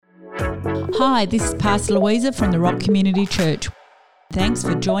Hi, this is Pastor Louisa from the Rock Community Church. Thanks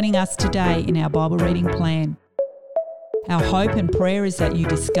for joining us today in our Bible reading plan. Our hope and prayer is that you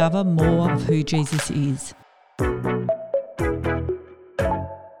discover more of who Jesus is.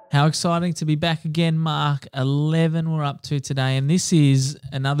 How exciting to be back again. Mark 11 we're up to today, and this is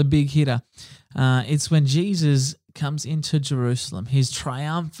another big hitter. It's when Jesus comes into Jerusalem, his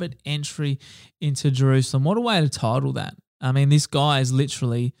triumphant entry into Jerusalem. What a way to title that. I mean, this guy is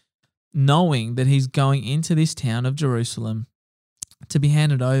literally knowing that he's going into this town of Jerusalem to be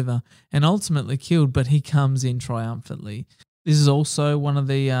handed over and ultimately killed, but he comes in triumphantly. This is also one of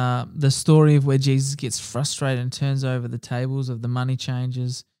the story of where Jesus gets frustrated and turns over the tables of the money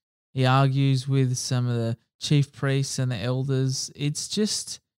changers. He argues with some of the chief priests and the elders. It's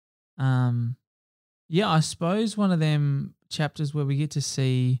just, I suppose one of them chapters where we get to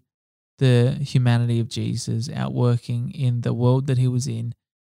see the humanity of Jesus outworking in the world that he was in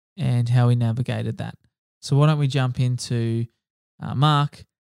and how he navigated that. So why don't we jump into Mark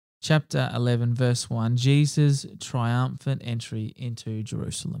chapter 11, verse 1, Jesus' triumphant entry into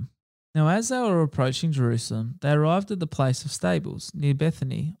Jerusalem. Now, as they were approaching Jerusalem, they arrived at the place of stables near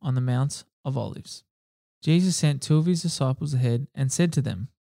Bethany on the Mount of Olives. Jesus sent two of his disciples ahead and said to them,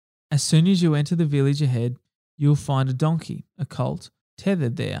 "As soon as you enter the village ahead, you will find a donkey, a colt,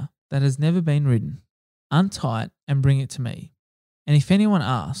 tethered there that has never been ridden. Untie it and bring it to me. And if anyone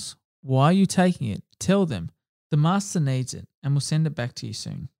asks, 'Why are you taking it?' tell them, 'The master needs it and will send it back to you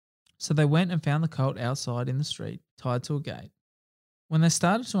soon.'" So they went and found the colt outside in the street, tied to a gate. When they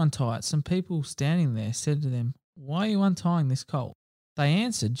started to untie it, some people standing there said to them, "Why are you untying this colt?" They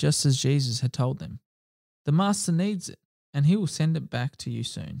answered just as Jesus had told them, "The master needs it, and he will send it back to you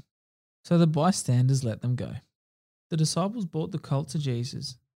soon." So the bystanders let them go. The disciples brought the colt to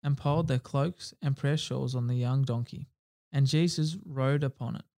Jesus and piled their cloaks and prayer shawls on the young donkey, and Jesus rode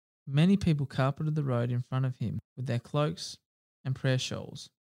upon it. Many people carpeted the road in front of him with their cloaks and prayer shawls,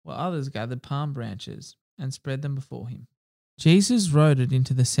 while others gathered palm branches and spread them before him. Jesus rode it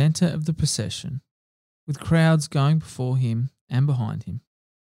into the center of the procession, with crowds going before him and behind him.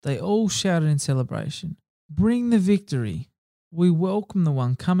 They all shouted in celebration, "Bring the victory! We welcome the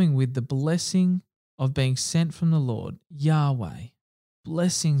one coming with the blessing of being sent from the Lord, Yahweh.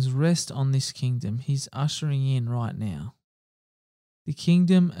 Blessings rest on this kingdom he's ushering in right now. The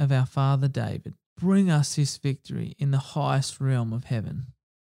kingdom of our father David. Bring us this victory in the highest realm of heaven."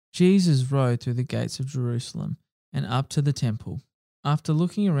 Jesus rode through the gates of Jerusalem and up to the temple. After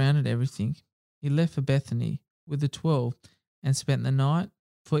looking around at everything, he left for Bethany with the 12 and spent the night,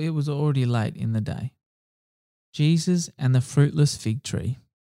 for it was already late in the day. Jesus and the fruitless fig tree.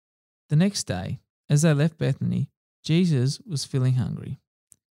 The next day, as they left Bethany, Jesus was feeling hungry.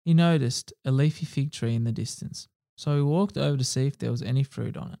 He noticed a leafy fig tree in the distance, so he walked over to see if there was any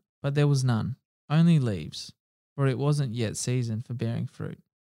fruit on it. But there was none, only leaves, for it wasn't yet season for bearing fruit.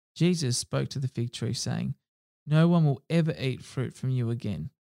 Jesus spoke to the fig tree, saying, "No one will ever eat fruit from you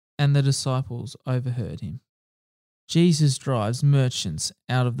again." And the disciples overheard him. Jesus drives merchants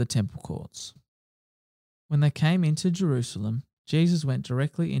out of the temple courts. When they came into Jerusalem, Jesus went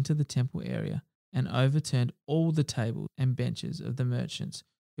directly into the temple area and overturned all the tables and benches of the merchants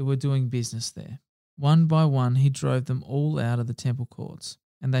who were doing business there. One by one, he drove them all out of the temple courts,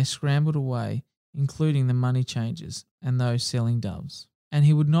 and they scrambled away, including the money changers and those selling doves. And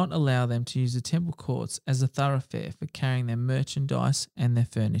he would not allow them to use the temple courts as a thoroughfare for carrying their merchandise and their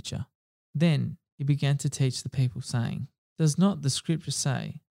furniture. Then he began to teach the people, saying, "Does not the scripture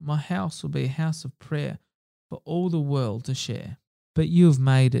say, 'My house will be a house of prayer for all the world to share'? But you have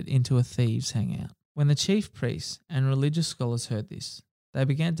made it into a thieves' hangout." When the chief priests and religious scholars heard this, they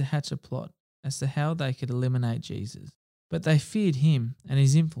began to hatch a plot as to how they could eliminate Jesus. But they feared him and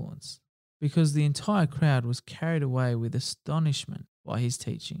his influence, because the entire crowd was carried away with astonishment by his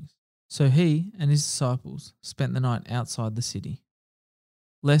teachings. So he and his disciples spent the night outside the city.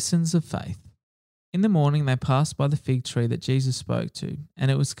 Lessons of faith. In the morning they passed by the fig tree that Jesus spoke to,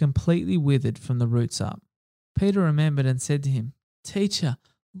 and it was completely withered from the roots up. Peter remembered and said to him, "Teacher,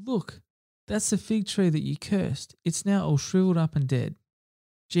 look, that's the fig tree that you cursed. It's now all shriveled up and dead."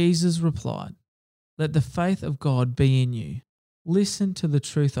 Jesus replied, "Let the faith of God be in you. Listen to the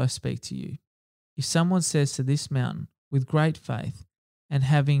truth I speak to you. If someone says to this mountain, with great faith, and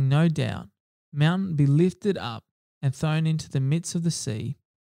having no doubt, 'Mountain, be lifted up and thrown into the midst of the sea,'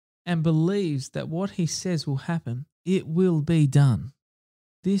 and believes that what he says will happen, it will be done.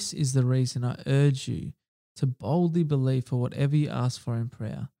 This is the reason I urge you to boldly believe for whatever you ask for in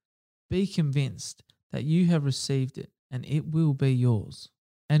prayer. Be convinced that you have received it and it will be yours.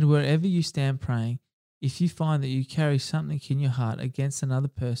 And wherever you stand praying, if you find that you carry something in your heart against another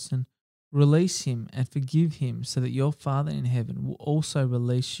person, Release him and forgive him so that your Father in heaven will also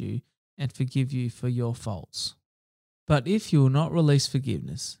release you and forgive you for your faults. But if you will not release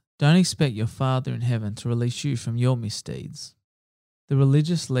forgiveness, don't expect your Father in heaven to release you from your misdeeds." The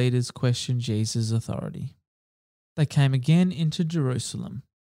religious leaders questioned Jesus' authority. They came again into Jerusalem,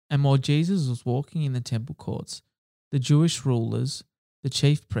 and while Jesus was walking in the temple courts, the Jewish rulers, the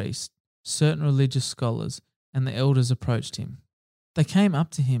chief priests, certain religious scholars, and the elders approached him. They came up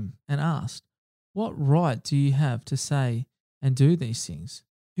to him and asked, "What right do you have to say and do these things?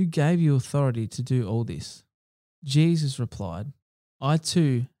 Who gave you authority to do all this?" Jesus replied, "I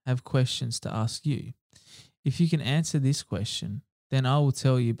too have questions to ask you. If you can answer this question, then I will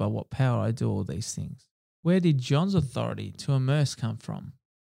tell you by what power I do all these things. Where did John's authority to immerse come from?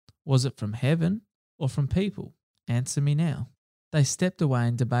 Was it from heaven or from people? Answer me now." They stepped away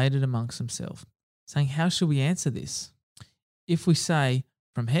and debated amongst themselves, saying, "How shall we answer this? If we say,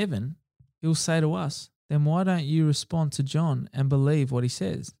 'From heaven,' he will say to us, 'Then why don't you respond to John and believe what he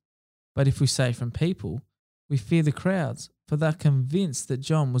says?' But if we say, 'From people,' we fear the crowds, for they're convinced that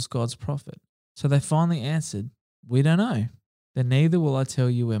John was God's prophet." So they finally answered, "We don't know." "Then neither will I tell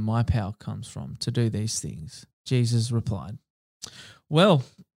you where my power comes from to do these things," Jesus replied. Well,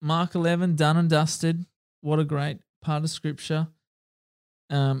 Mark 11, done and dusted. What a great part of Scripture.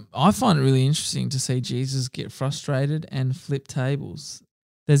 I find it really interesting to see Jesus get frustrated and flip tables.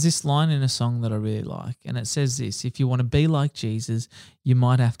 There's this line in a song that I really like, and it says this: if you want to be like Jesus, you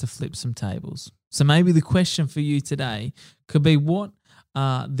might have to flip some tables. So maybe the question for you today could be, what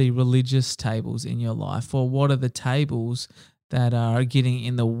are the religious tables in your life, or what are the tables that are getting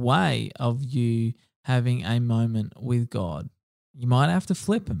in the way of you having a moment with God? You might have to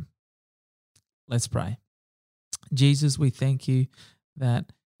flip them. Let's pray. Jesus, we thank you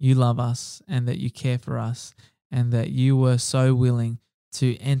that you love us and that you care for us and that you were so willing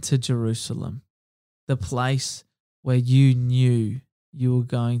to enter Jerusalem, the place where you knew you were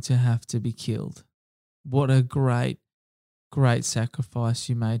going to have to be killed. What a great, great sacrifice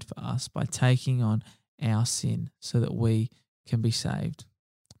you made for us by taking on our sin so that we can be saved.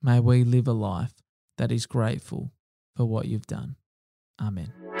 May we live a life that is grateful for what you've done.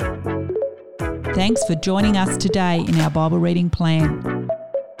 Amen. Thanks for joining us today in our Bible reading plan.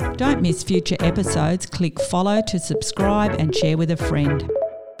 Don't miss future episodes. Click follow to subscribe and share with a friend.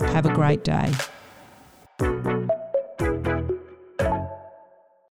 Have a great day.